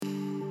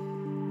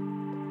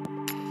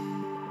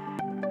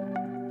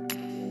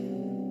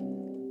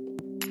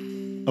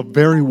A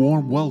very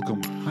warm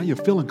welcome. How you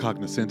feeling,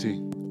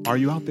 Cognoscenti? Are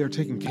you out there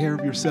taking care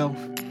of yourself?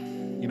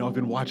 I've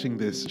been watching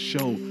this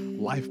show,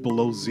 Life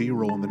Below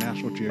Zero, on the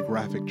National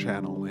Geographic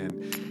Channel, and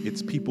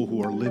it's people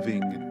who are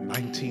living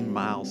 19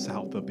 miles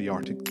south of the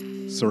Arctic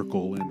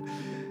Circle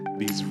in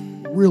these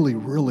really,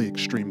 really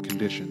extreme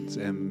conditions.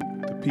 And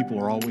the people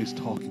are always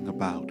talking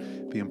about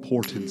the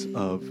importance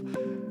of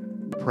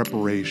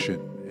preparation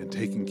and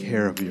taking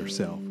care of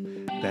yourself,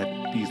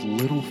 that these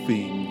little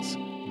things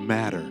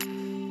matter,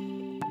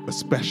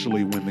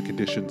 especially when the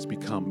conditions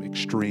become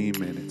extreme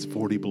and it's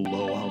 40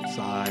 below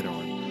outside,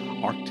 or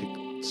an Arctic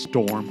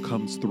storm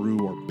comes through,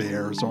 or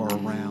bears are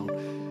around.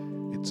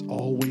 It's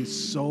always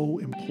so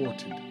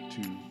important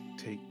to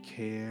take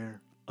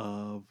care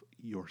of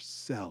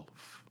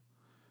yourself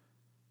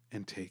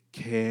and take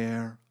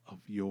care of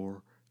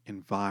your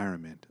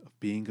environment, of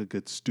being a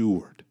good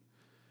steward.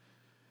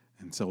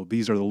 And so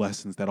these are the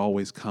lessons that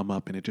always come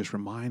up, and it just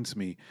reminds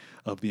me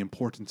of the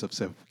importance of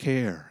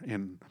self-care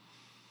in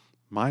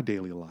my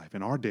daily life,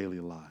 in our daily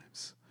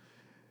lives.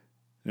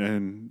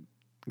 And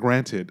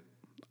granted,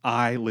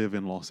 I live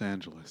in Los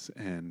Angeles,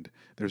 and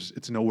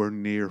it's nowhere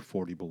near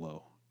 40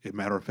 below. As a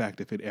matter of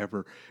fact, if it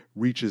ever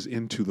reaches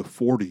into the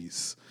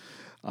 40s,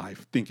 I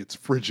think it's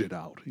frigid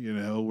out.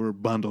 We're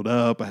bundled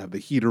up. I have the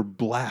heater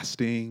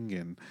blasting,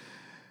 and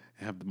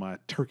I have my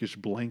Turkish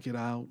blanket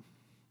out,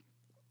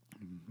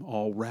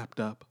 all wrapped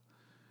up.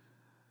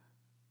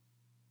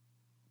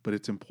 But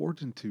it's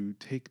important to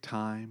take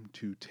time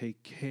to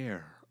take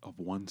care of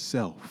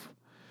oneself.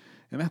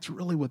 And that's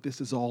really what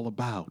this is all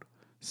about.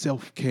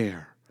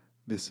 Self-care,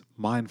 this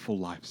mindful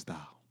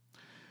lifestyle.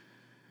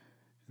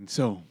 And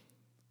so,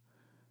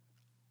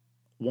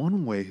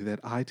 one way that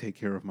I take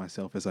care of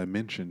myself, as I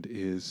mentioned,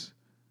 is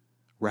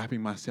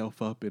wrapping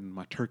myself up in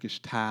my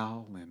Turkish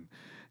towel and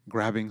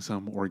grabbing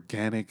some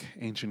organic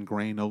ancient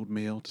grain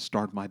oatmeal to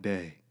start my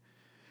day.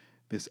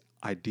 This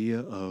idea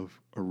of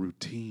a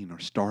routine, or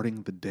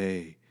starting the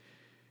day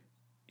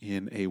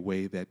in a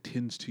way that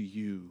tends to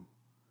you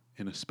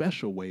in a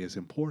special way, is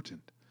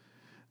important.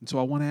 And so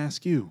I want to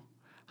ask you,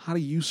 how do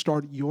you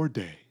start your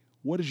day?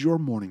 What does your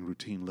morning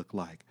routine look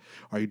like?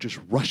 Are you just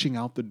rushing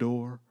out the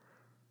door?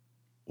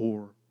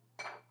 Or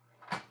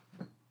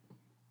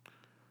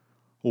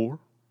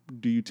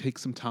do you take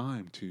some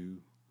time to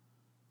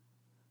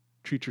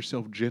treat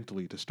yourself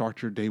gently, to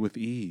start your day with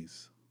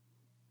ease?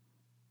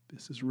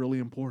 This is really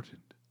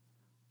important.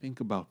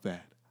 Think about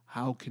that.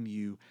 How can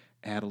you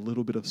add a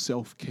little bit of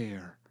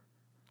self-care,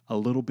 a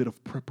little bit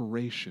of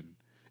preparation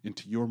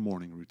into your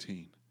morning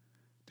routine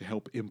to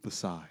help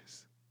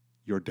emphasize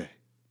your day?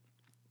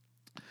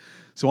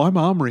 So I'm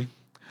Omri.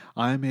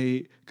 I'm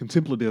a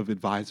contemplative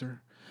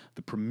advisor,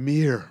 the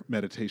premier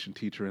meditation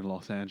teacher in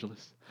Los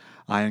Angeles.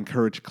 I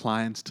encourage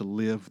clients to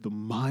live the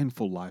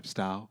mindful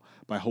lifestyle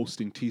by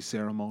hosting tea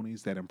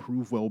ceremonies that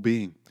improve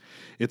well-being.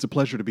 It's a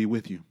pleasure to be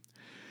with you.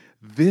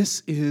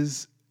 This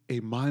is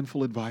a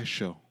mindful advice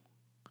show,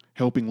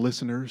 helping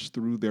listeners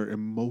through their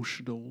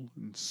emotional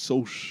and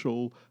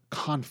social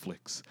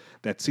conflicts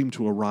that seem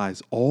to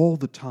arise all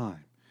the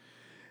time.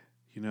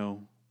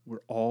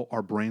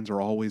 Our brains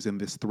are always in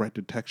this threat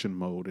detection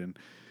mode, and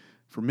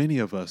for many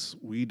of us,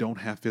 we don't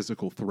have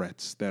physical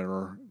threats that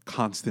are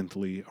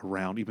constantly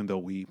around, even though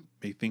we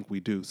may think we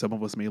do. Some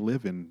of us may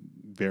live in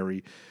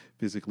very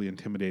physically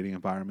intimidating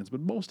environments,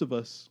 but most of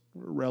us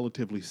are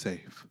relatively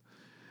safe.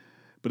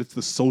 But it's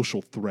the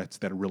social threats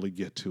that really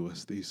get to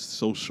us, these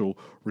social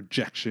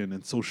rejection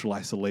and social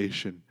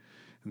isolation.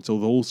 And so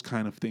those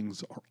kind of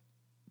things are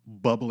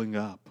bubbling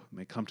up, and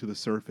they come to the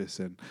surface,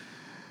 and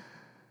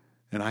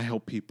I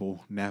help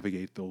people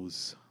navigate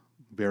those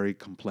very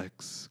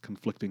complex,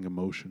 conflicting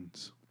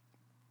emotions.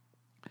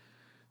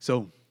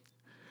 So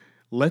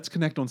let's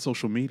connect on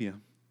social media.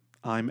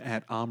 I'm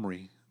at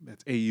Omri.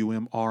 That's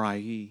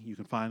AUMRIE. You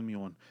can find me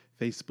on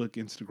Facebook,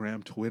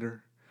 Instagram,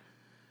 Twitter.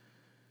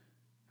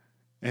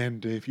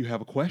 And if you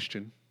have a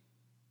question,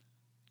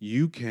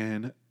 you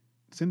can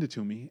send it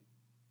to me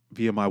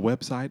via my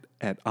website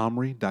at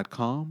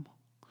omri.com,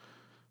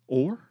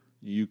 or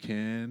you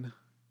can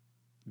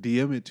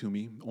DM it to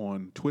me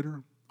on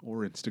Twitter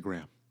or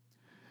Instagram.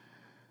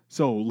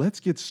 So let's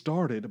get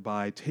started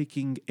by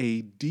taking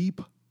a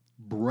deep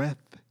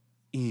breath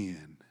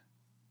in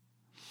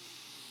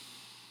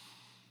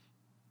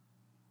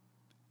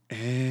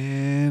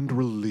and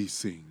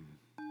releasing.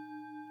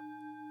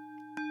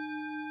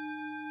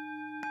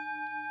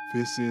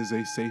 This is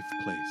a safe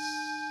place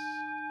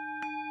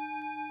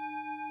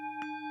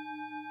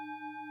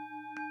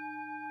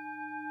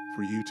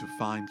for you to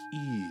find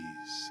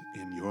ease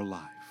in your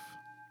life.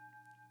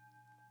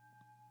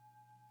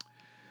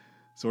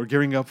 So we're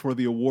gearing up for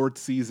the award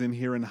season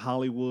here in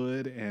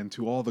Hollywood, and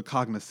to all the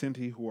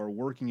cognoscenti who are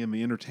working in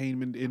the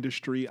entertainment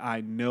industry, I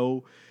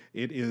know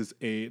it is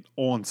an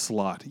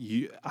onslaught.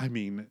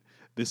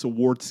 This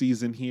award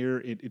season here,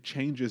 it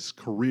changes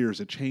careers,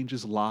 it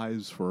changes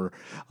lives for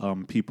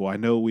people. I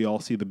know we all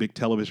see the big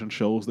television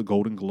shows, the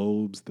Golden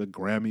Globes, the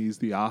Grammys,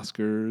 the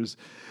Oscars,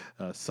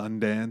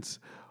 Sundance,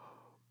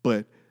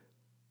 but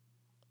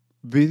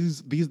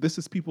this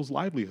is people's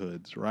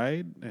livelihoods,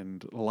 right?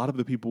 And a lot of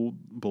the people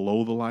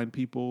below the line,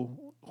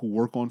 people who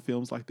work on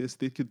films like this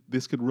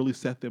could really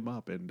set them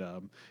up, and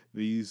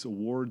these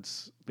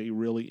awards may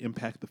really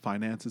impact the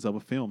finances of a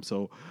film.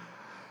 So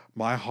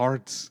my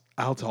heart's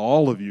out to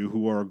all of you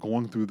who are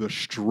going through the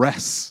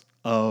stress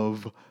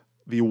of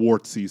the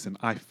award season.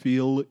 I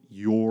feel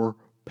your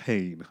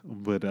pain,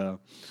 but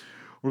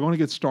we're going to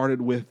get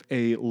started with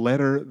a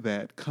letter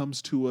that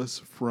comes to us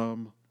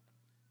from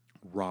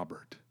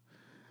Robert.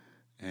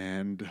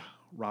 And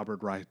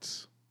Robert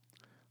writes,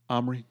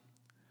 Omri,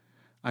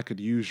 I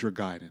could use your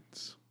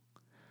guidance.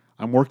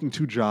 I'm working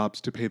 2 jobs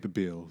to pay the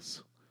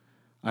bills.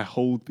 I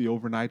hold the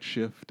overnight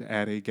shift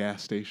at a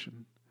gas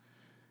station.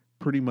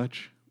 Pretty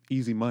much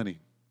easy money.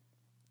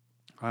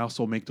 I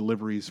also make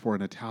deliveries for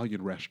an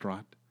Italian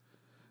restaurant.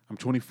 I'm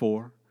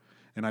 24,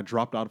 and I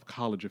dropped out of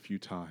college a few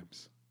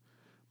times.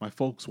 My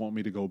folks want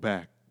me to go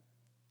back,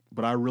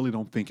 but I really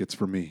don't think it's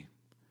for me.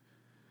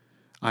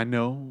 I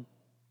know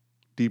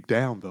deep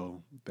down,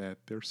 though, that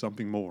there's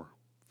something more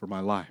for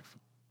my life.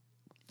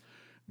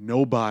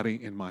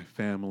 Nobody in my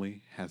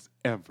family has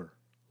ever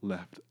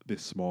left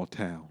this small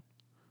town.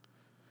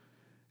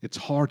 It's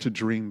hard to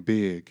dream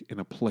big in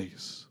a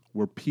place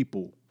where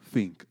people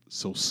think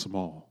so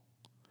small.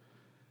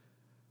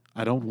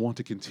 I don't want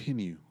to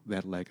continue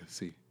that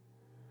legacy.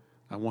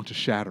 I want to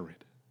shatter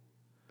it.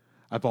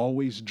 I've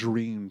always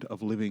dreamed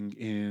of living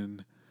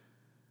in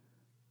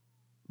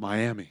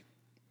Miami,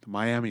 the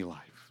Miami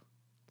life,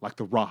 like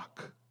The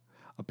Rock,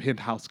 a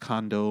penthouse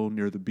condo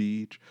near the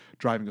beach,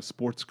 driving a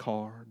sports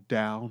car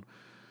down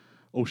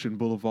Ocean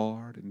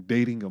Boulevard, and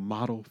dating a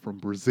model from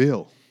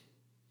Brazil.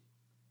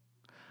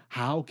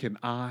 How can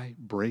I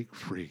break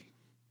free?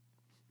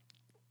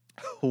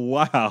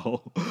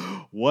 Wow,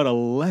 what a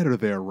letter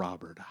there,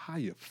 Robert. How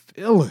you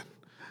feeling?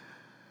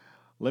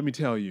 Let me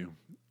tell you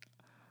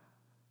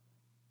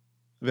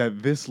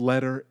that this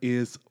letter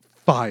is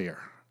fire.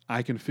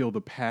 I can feel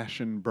the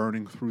passion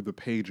burning through the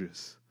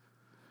pages.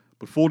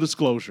 But full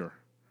disclosure,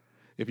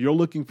 if you're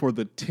looking for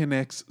the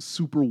 10x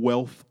super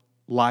wealth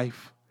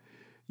life,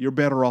 you're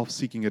better off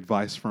seeking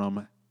advice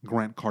from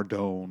Grant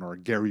Cardone or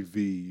Gary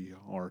Vee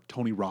or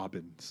Tony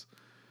Robbins.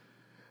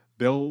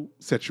 They'll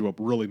set you up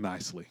really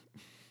nicely.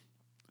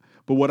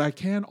 But what I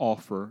can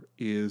offer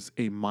is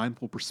a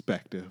mindful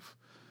perspective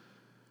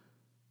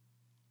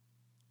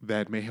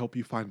that may help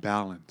you find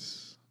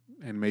balance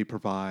and may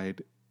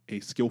provide a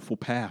skillful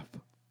path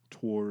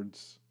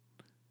towards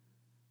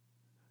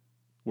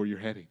where you're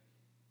heading.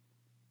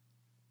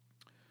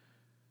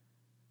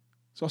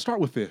 So I'll start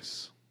with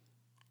this.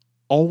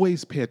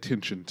 Always pay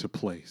attention to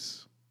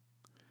place.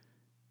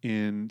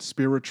 In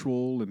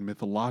spiritual and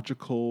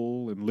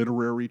mythological and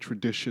literary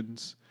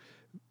traditions,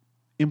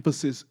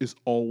 emphasis is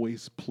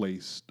always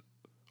placed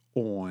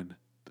on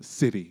the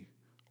city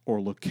or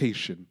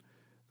location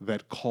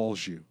that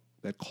calls you,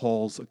 that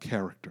calls a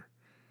character.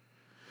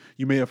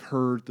 You may have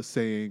heard the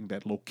saying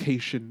that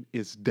location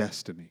is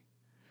destiny.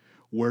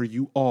 Where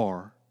you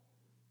are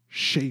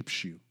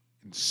shapes you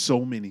in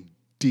so many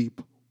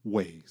deep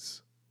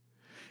ways.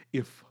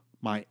 If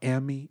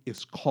Miami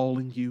is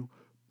calling you,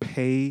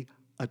 pay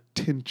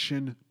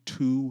attention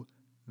to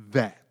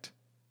that.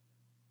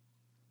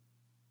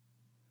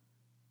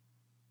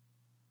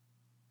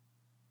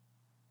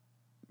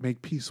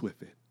 Make peace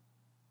with it.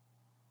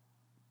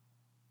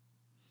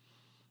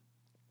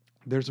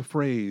 There's a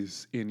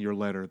phrase in your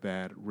letter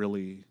that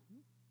really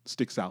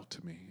sticks out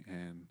to me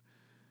and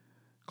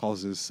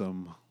causes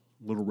some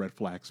little red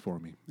flags for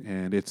me.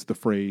 And it's the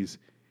phrase,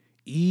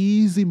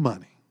 easy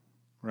money,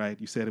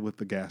 right? You said it with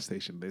the gas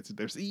station.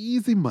 There's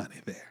easy money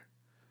there.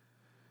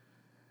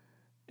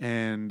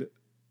 And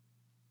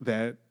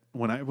that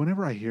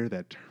whenever I hear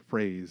that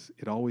phrase,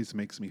 it always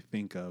makes me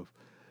think of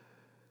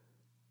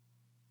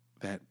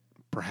that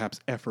perhaps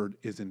effort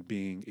isn't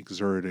being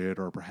exerted,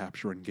 or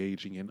perhaps you're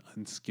engaging in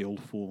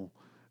unskillful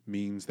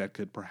means that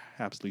could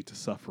perhaps lead to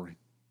suffering,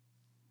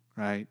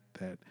 right?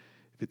 That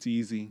if it's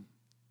easy,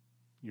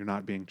 you're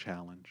not being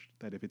challenged.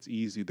 That if it's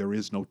easy, there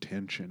is no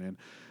tension. And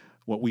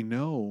what we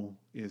know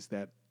is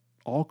that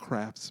all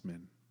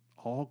craftsmen,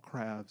 all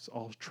crafts,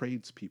 all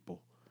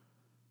tradespeople,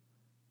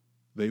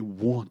 they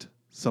want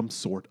some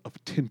sort of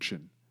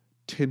tension.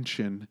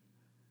 Tension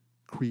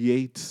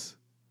creates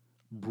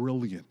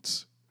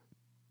brilliance.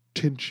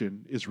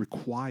 Tension is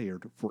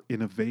required for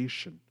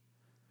innovation.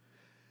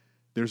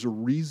 There's a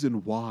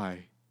reason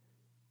why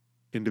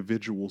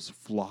individuals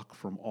flock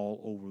from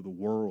all over the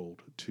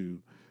world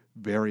to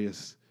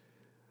various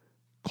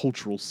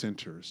cultural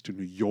centers, to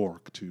New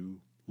York, to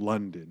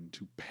London,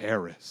 to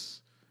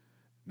Paris,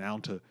 now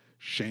to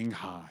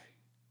Shanghai.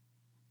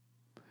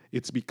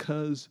 It's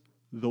because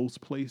those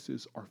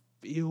places are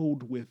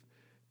filled with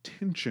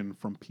tension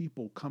from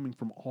people coming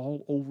from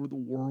all over the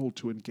world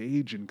to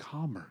engage in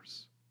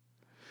commerce.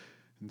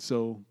 And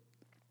so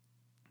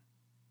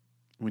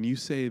when you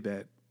say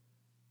that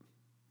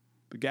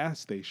the gas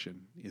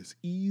station is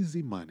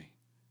easy money,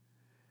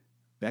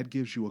 that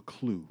gives you a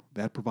clue.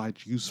 That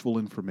provides useful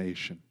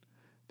information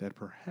that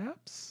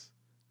perhaps,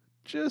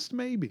 just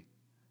maybe,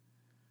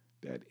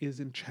 that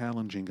isn't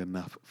challenging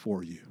enough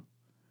for you.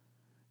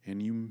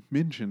 And you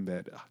mentioned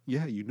that,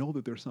 yeah, you know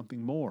that there's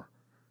something more.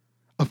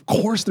 Of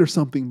course, there's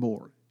something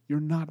more. You're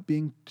not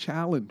being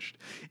challenged.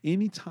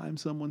 Anytime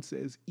someone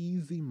says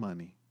easy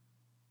money,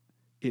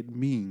 it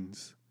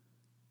means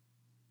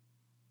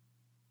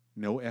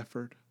no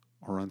effort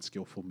or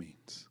unskillful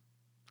means.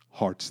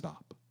 Hard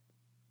stop.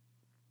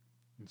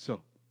 And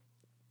so,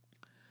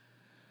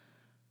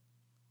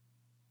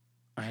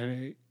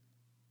 I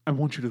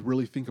want you to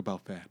really think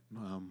about that,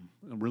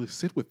 and really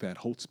sit with that,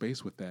 hold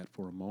space with that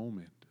for a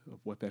moment of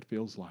what that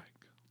feels like.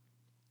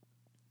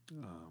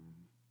 Um,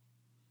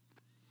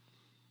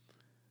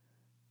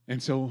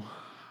 and so,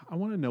 I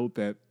want to note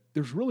that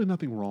there's really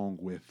nothing wrong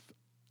with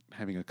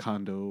having a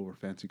condo or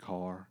fancy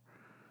car.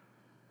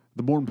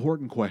 The more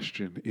important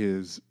question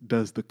is,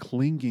 does the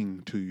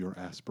clinging to your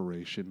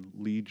aspiration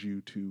lead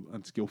you to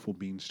unskillful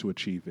means to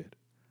achieve it,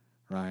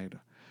 right?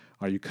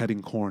 Are you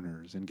cutting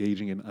corners,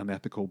 engaging in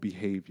unethical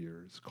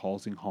behaviors,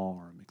 causing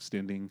harm,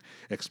 extending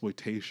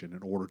exploitation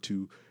in order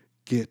to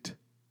get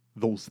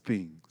those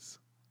things?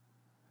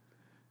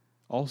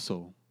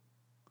 Also,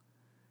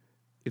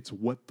 it's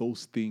what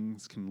those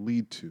things can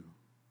lead to.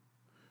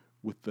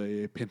 With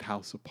the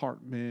penthouse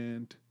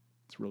apartment,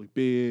 it's really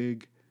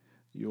big.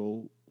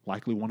 You'll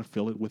likely want to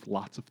fill it with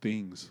lots of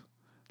things,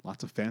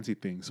 lots of fancy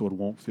things, so it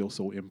won't feel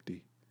so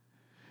empty.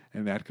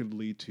 And that could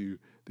lead to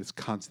this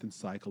constant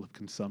cycle of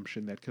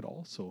consumption that could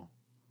also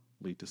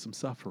lead to some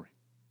suffering.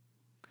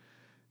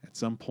 At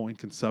some point,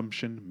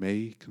 consumption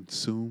may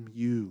consume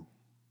you.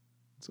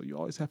 So you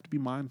always have to be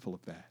mindful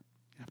of that.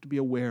 You have to be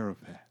aware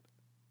of that.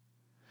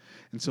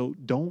 And so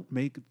don't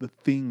make the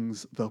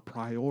things the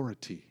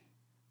priority,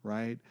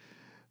 right?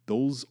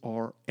 Those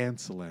are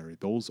ancillary,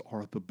 those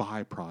are the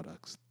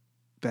byproducts.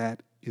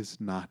 That is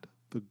not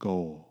the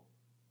goal,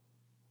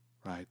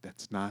 right?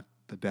 That's not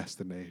the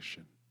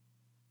destination.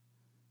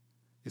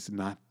 It's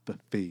not the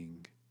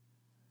thing.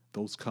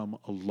 Those come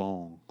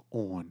along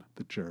on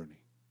the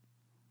journey.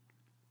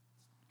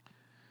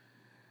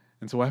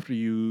 And so after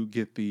you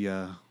get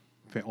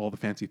all the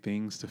fancy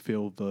things to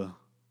fill the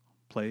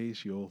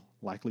place, you'll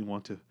likely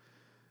want to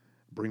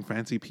bring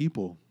fancy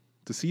people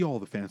to see all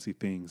the fancy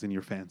things in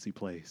your fancy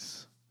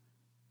place,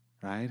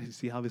 right? You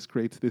see how this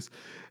creates this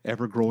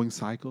ever-growing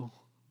cycle?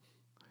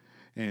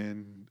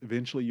 And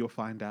eventually you'll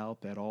find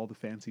out that all the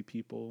fancy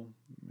people,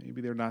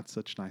 maybe they're not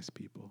such nice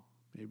people.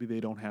 Maybe they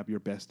don't have your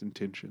best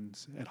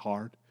intentions at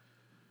heart.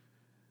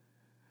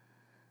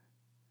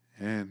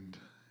 And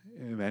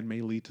that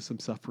may lead to some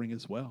suffering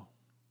as well.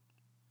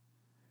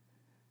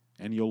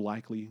 And you'll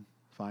likely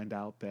find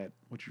out that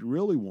what you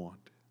really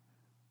want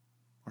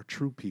are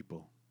true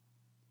people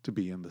to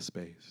be in the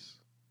space,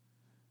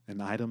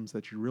 and items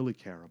that you really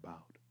care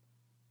about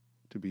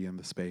to be in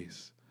the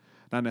space.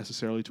 Not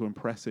necessarily to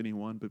impress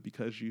anyone, but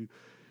because you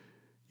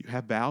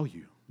have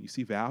value. You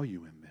see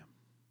value in them.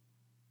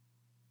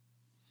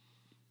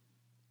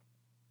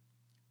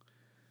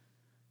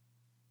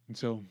 And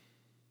so,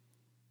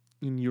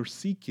 in your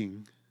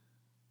seeking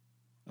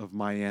of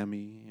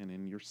Miami and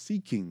in your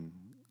seeking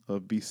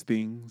of these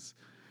things,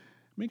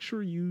 make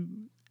sure you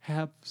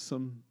have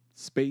some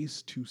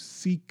space to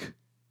seek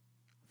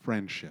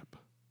friendship.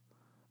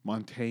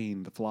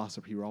 Montaigne, the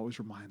philosopher, he always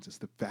reminds us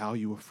the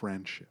value of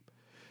friendship.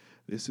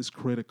 This is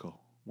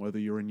critical. Whether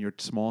you're in your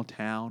small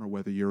town or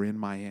whether you're in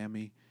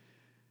Miami,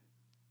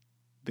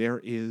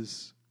 there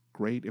is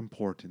great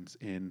importance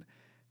in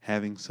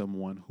having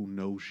someone who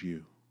knows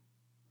you,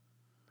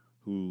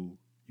 who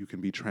you can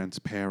be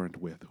transparent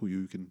with, who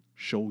you can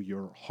show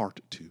your heart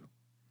to.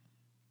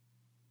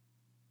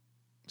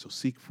 So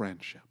seek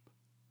friendship.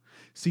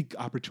 Seek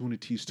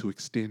opportunities to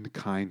extend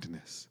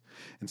kindness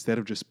instead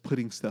of just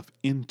putting stuff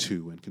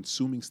into and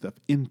consuming stuff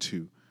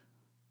into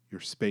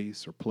your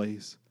space or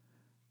place.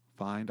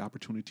 Find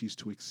opportunities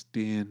to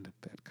extend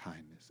that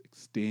kindness,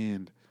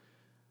 extend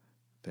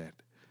that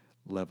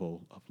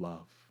level of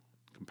love,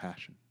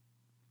 compassion.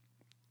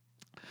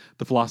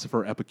 The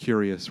philosopher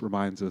Epicurus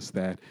reminds us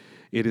that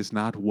it is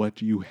not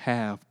what you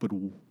have, but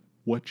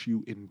what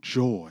you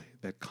enjoy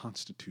that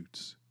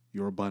constitutes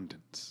your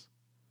abundance.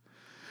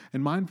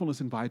 And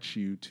mindfulness invites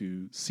you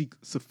to seek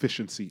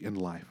sufficiency in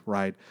life,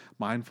 right?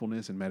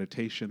 Mindfulness and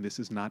meditation, this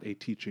is not a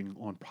teaching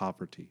on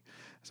poverty.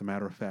 As a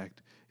matter of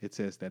fact, it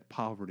says that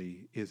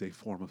poverty is a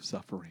form of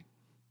suffering,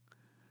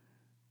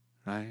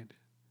 right?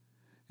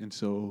 And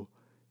so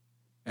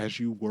as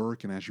you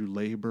work and as you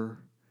labor,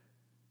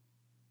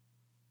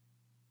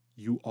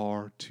 you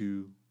are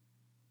to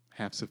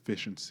have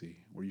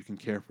sufficiency where you can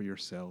care for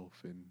yourself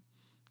and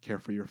care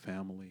for your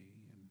family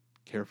and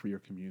care for your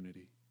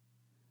community.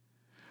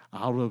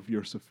 Out of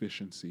your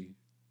sufficiency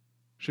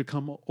should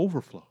come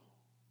overflow,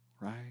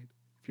 right?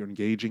 If you're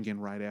engaging in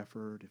right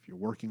effort, if you're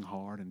working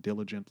hard and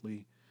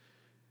diligently,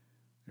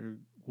 there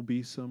will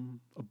be some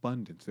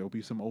abundance, there will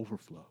be some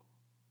overflow.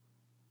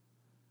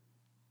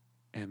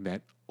 And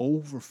that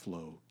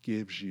overflow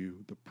gives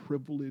you the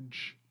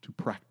privilege to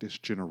practice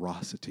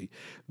generosity.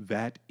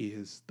 That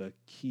is the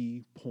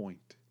key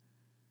point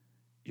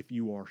if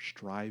you are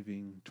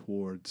striving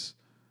towards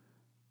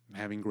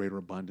having greater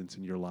abundance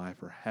in your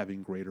life, or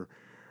having greater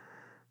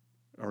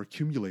or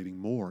accumulating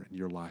more in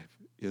your life,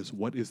 is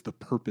what is the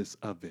purpose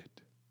of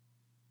it?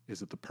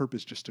 Is it the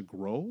purpose just to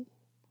grow?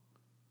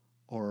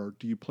 Or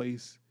do you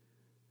place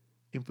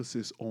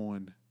emphasis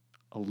on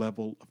a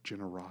level of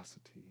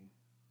generosity,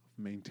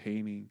 of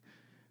maintaining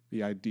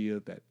the idea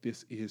that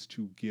this is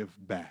to give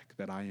back,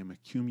 that I am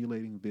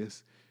accumulating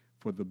this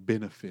for the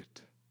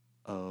benefit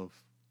of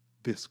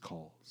this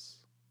cause,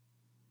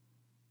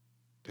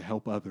 to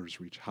help others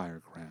reach higher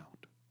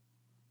ground?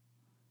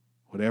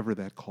 Whatever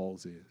that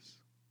cause is,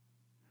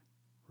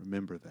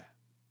 remember that.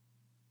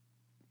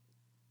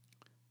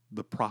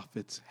 The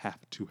profits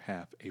have to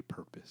have a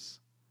purpose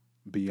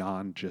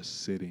beyond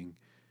just sitting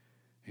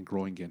and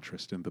growing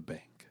interest in the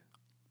bank.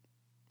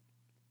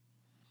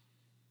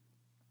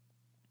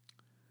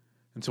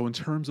 And so in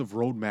terms of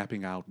road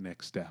mapping out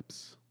next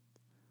steps,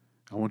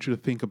 I want you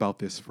to think about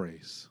this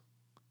phrase: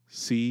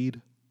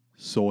 seed,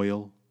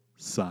 soil,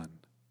 sun.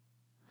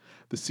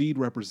 The seed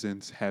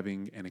represents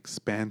having an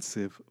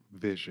expansive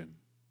vision.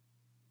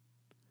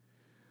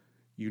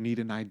 You need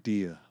an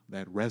idea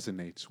that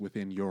resonates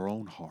within your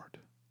own heart.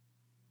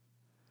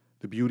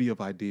 The beauty of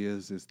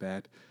ideas is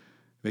that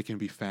they can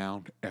be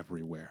found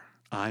everywhere.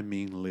 I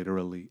mean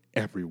literally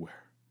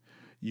everywhere.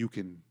 You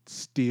can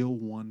steal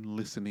one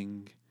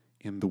listening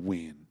in the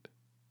wind,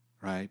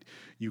 right?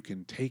 You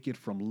can take it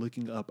from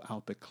looking up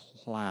out the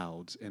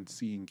clouds and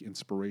seeing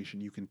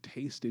inspiration. You can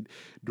taste it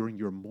during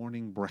your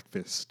morning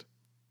breakfast,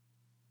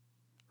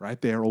 right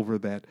there over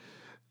that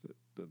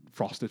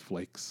Frosted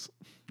Flakes,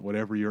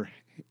 whatever you're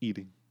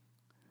eating,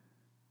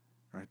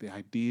 right? The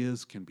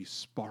ideas can be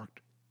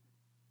sparked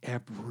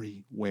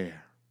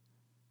everywhere.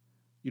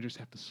 You just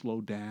have to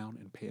slow down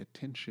and pay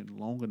attention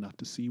long enough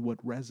to see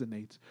what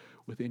resonates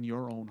within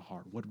your own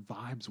heart, what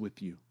vibes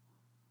with you.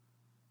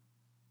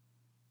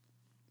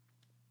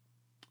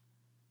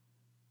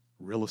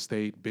 Real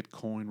estate,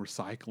 Bitcoin,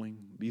 recycling,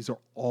 these are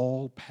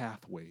all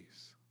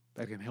pathways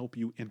that can help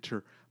you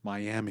enter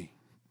Miami.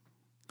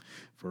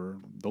 For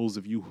those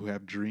of you who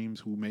have dreams,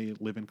 who may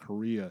live in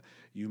Korea,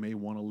 you may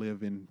want to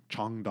live in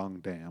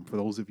Cheongdam. For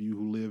those of you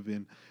who live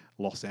in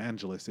Los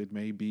Angeles, it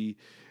may be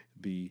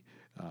the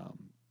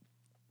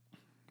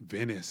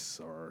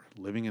Venice, or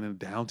living in a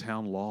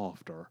downtown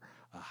loft, or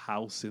a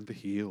house in the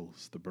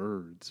hills, the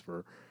birds.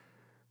 For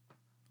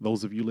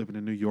those of you living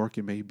in New York,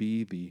 it may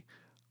be the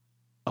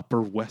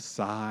Upper West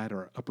Side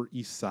or Upper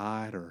East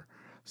Side or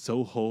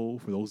Soho.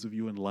 For those of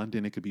you in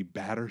London, it could be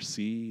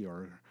Battersea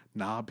or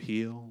Nob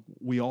Hill.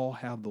 We all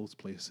have those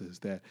places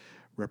that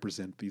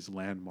represent these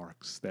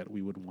landmarks that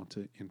we would want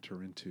to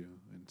enter into.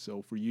 And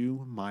so for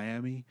you,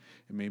 Miami,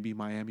 it may be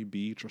Miami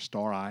Beach or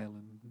Star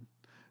Island,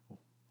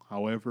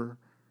 however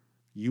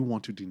you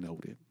want to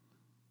denote it.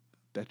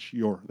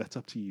 That's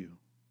up to you.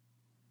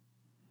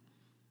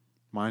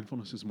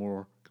 Mindfulness is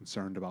more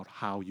concerned about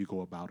how you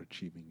go about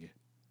achieving it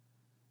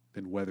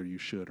than whether you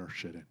should or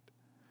shouldn't.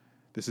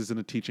 This isn't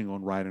a teaching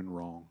on right and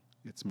wrong.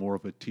 It's more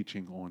of a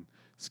teaching on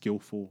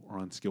skillful or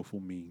unskillful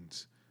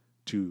means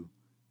to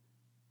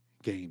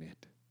gain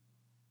it.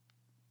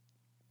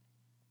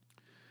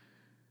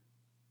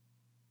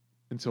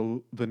 And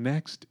so the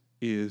next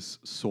is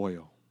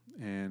soil.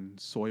 And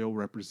soil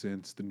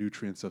represents the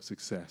nutrients of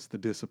success, the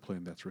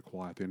discipline that's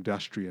required, the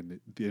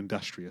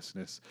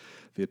industriousness,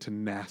 the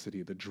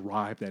tenacity, the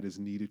drive that is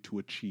needed to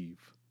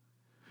achieve.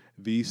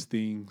 These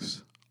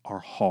things are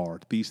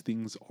hard. These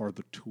things are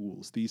the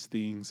tools. These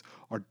things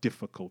are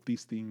difficult.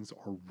 These things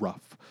are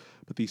rough,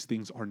 but these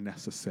things are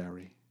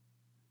necessary.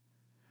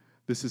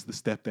 This is the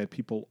step that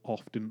people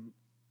often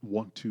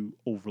want to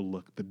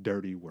overlook: the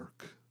dirty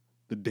work,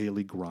 the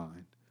daily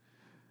grind.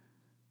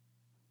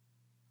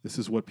 This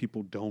is what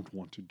people don't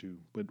want to do,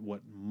 but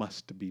what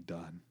must be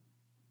done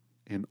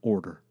in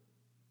order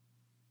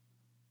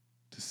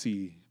to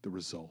see the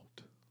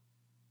result.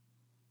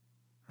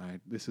 Right?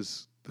 This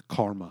is the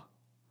karma,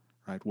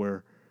 right?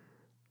 Where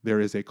there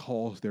is a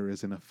cause, there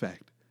is an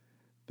effect.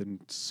 Then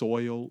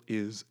soil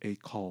is a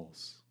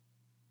cause.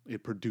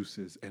 It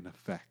produces an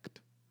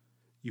effect.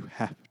 You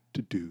have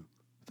to do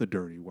the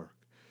dirty work.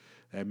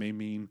 That may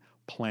mean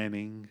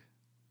planning,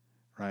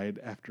 right,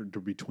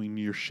 between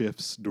your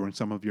shifts, during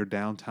some of your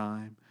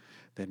downtime.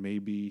 That may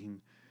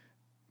be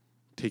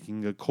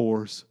taking a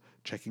course,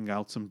 checking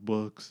out some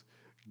books,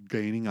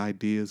 gaining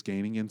ideas,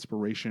 gaining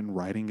inspiration,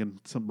 writing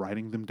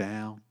them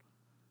down,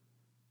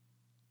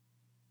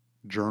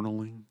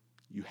 journaling.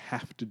 You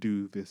have to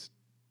do this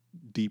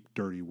deep,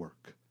 dirty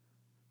work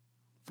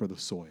for the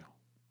soil.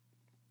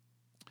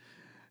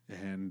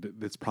 And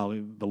that's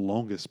probably the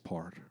longest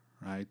part,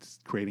 right? It's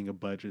creating a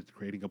budget,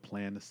 creating a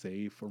plan to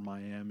save for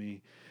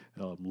Miami,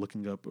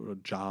 looking up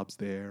jobs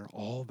there,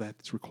 all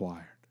that's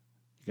required.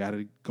 You got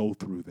to go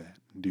through that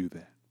and do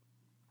that.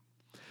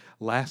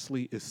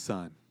 Lastly is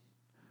sun.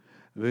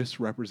 This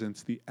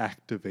represents the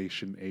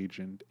activation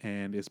agent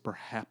and is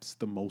perhaps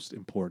the most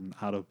important.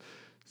 Out of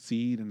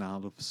seed and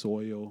out of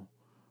soil,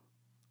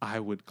 I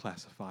would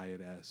classify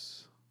it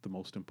as the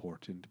most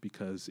important,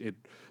 because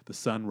the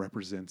sun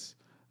represents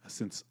a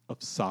sense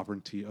of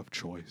sovereignty of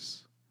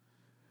choice.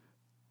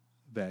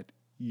 that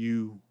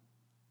you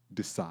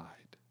decide.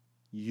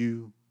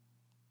 You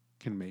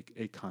can make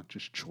a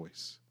conscious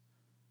choice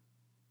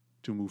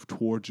to move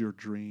towards your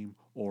dream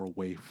or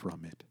away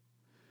from it,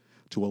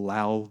 to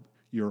allow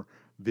your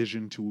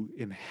vision to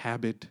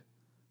inhabit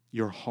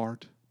your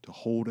heart, to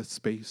hold a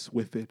space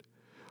with it,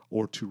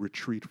 or to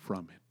retreat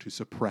from it, to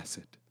suppress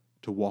it,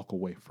 to walk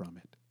away from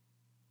it.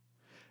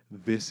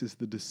 This is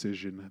the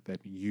decision that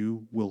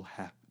you will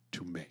have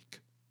to make.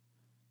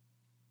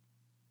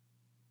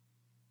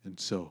 And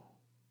so,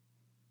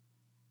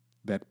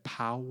 that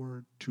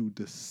power to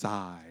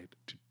decide,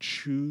 to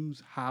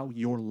choose how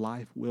your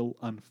life will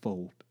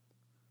unfold,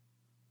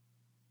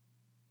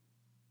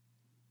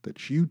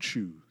 that you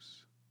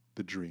choose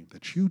the dream,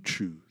 that you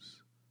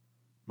choose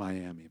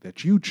Miami,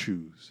 that you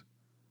choose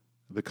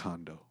the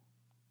condo.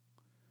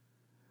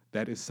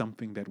 That is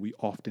something that we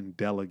often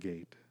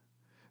delegate,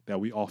 that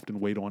we often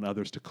wait on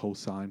others to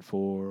co-sign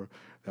for,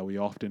 that we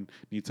often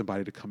need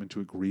somebody to come into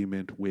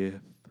agreement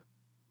with.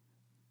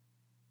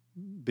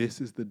 This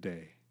is the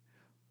day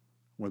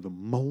where the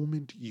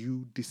moment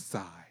you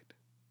decide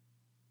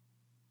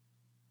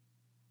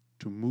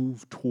to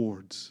move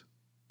towards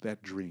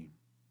that dream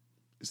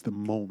is the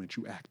moment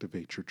you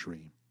activate your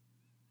dream.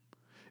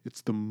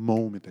 It's the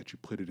moment that you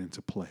put it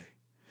into play,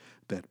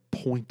 that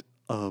point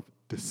of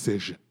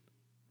decision.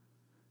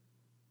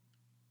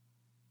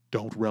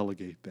 Don't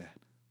relegate that.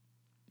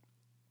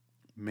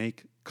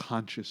 Make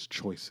conscious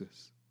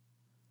choices.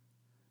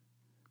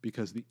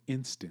 Because the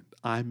instant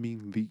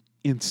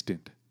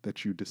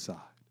that you decide,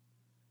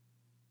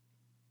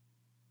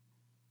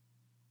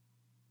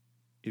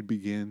 it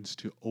begins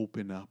to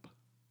open up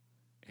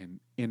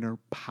an inner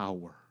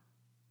power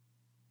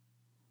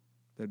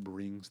that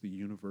brings the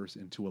universe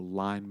into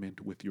alignment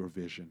with your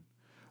vision.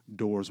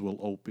 Doors will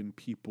open,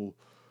 people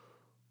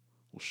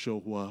will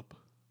show up,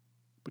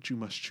 but you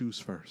must choose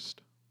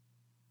first.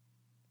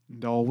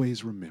 And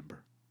always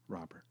remember,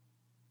 Robert,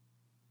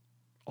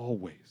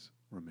 always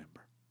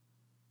remember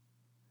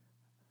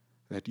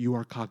that you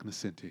are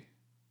cognoscenti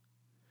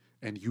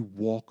and you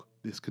walk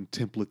this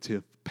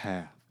contemplative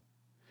path.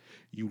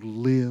 You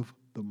live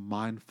the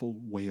mindful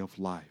way of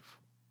life,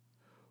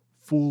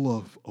 full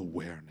of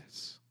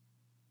awareness,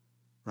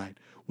 right?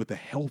 With a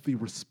healthy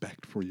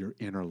respect for your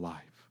inner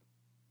life.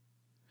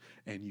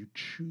 And you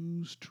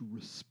choose to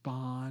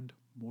respond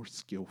more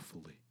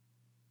skillfully.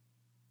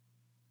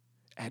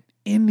 At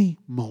any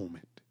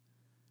moment,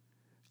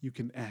 you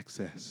can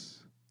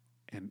access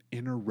an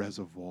inner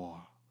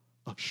reservoir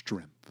of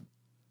strength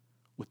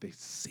with a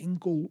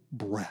single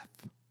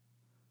breath.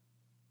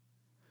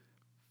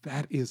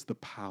 That is the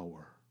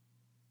power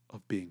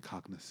of being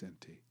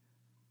cognoscenti,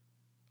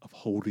 of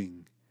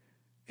holding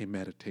a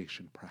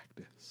meditation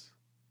practice,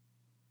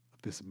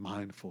 of this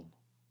mindful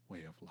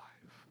way of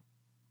life.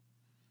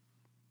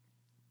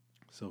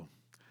 So,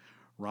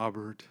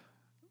 Robert,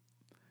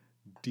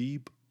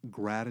 deep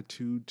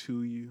gratitude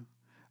to you.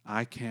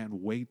 I can't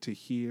wait to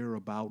hear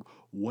about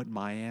what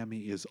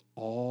Miami is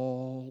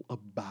all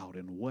about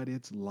and what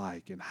it's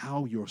like and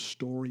how your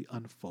story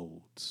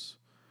unfolds,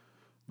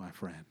 my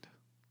friend.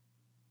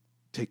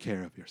 Take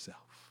care of yourself.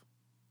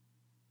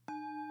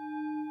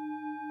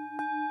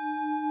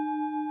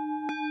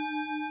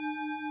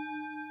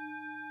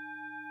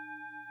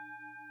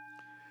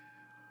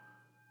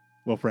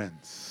 Well,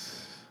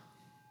 friends,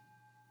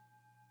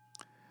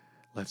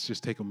 let's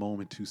just take a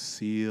moment to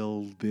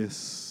seal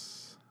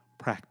this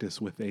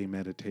practice with a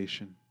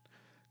meditation.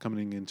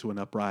 Coming into an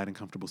upright and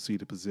comfortable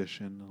seated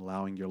position,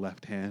 allowing your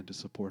left hand to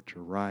support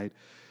your right,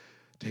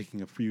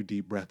 taking a few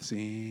deep breaths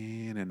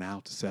in and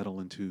out to settle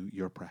into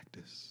your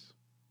practice.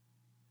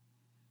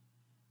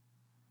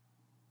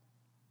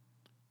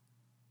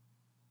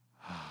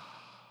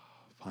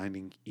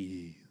 Finding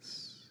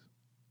ease.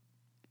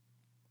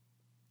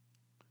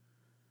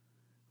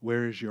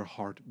 Where is your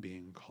heart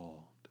being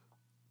called?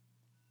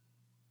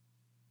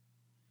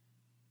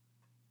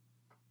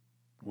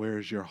 Where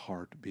is your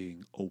heart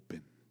being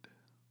opened?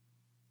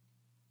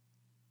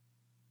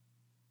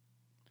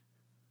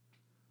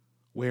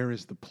 Where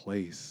is the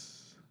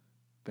place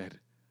that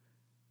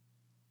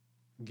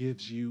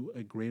gives you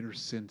a greater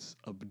sense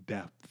of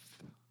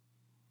depth,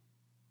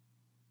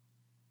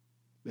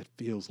 that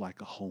feels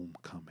like a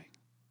homecoming?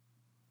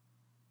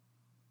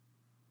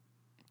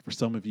 For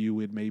some of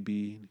you, it may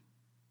be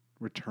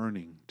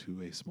returning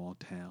to a small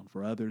town.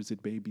 For others,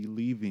 it may be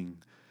leaving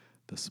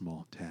the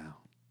small town.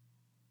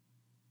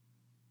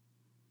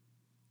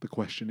 The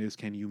question is,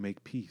 can you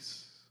make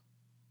peace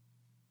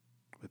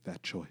with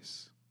that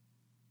choice?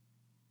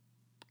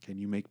 Can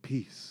you make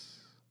peace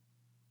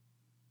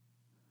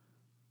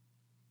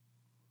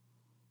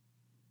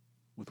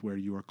with where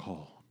you are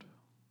called?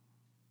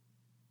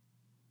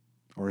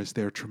 Or is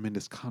there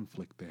tremendous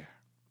conflict there?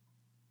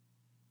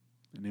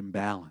 An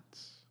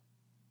imbalance?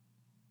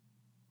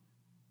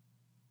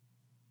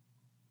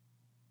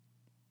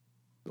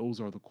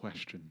 Those are the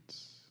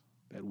questions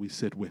that we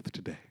sit with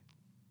today.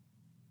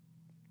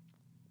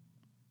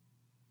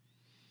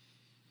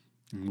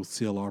 And we'll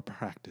seal our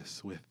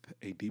practice with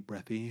a deep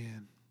breath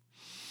in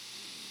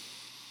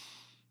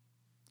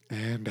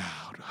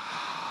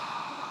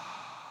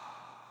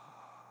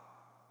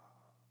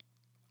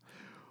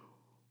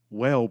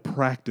Well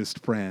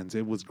practiced, friends.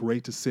 It was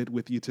great to sit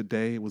with you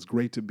today. It was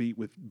great to be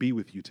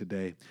with you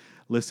today.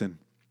 Listen,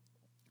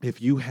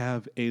 if you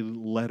have a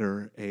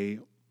letter, a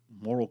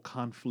moral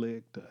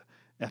conflict, a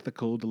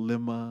ethical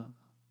dilemma,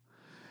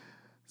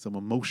 some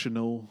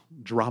emotional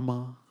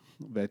drama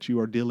that you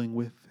are dealing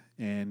with,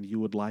 and you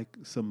would like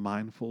some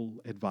mindful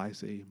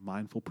advice, a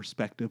mindful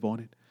perspective on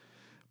it,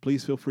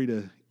 please feel free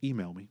to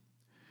email me.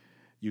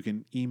 You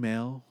can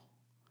email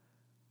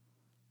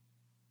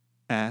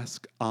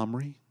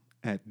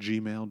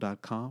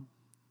askomri@gmail.com,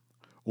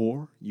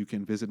 or you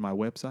can visit my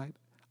website,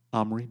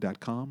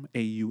 omri.com,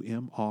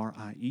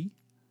 AUMRIE.com,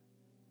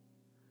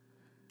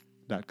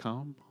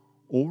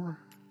 or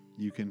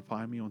you can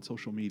find me on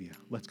social media.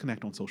 Let's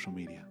connect on social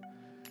media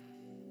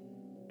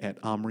at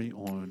Omri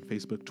on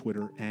Facebook,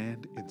 Twitter,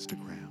 and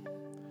Instagram.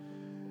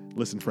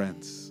 Listen,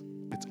 friends,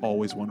 it's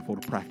always wonderful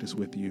to practice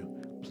with you.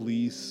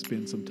 Please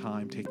spend some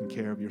time taking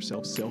care of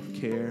yourself.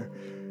 Self-care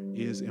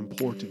is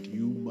important.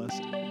 You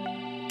must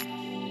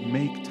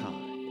make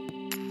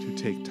time to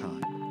take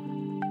time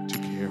to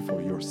care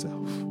for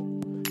yourself.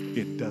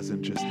 It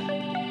doesn't just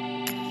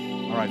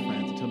happen. All right,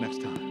 friends, until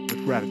next time,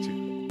 with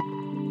gratitude.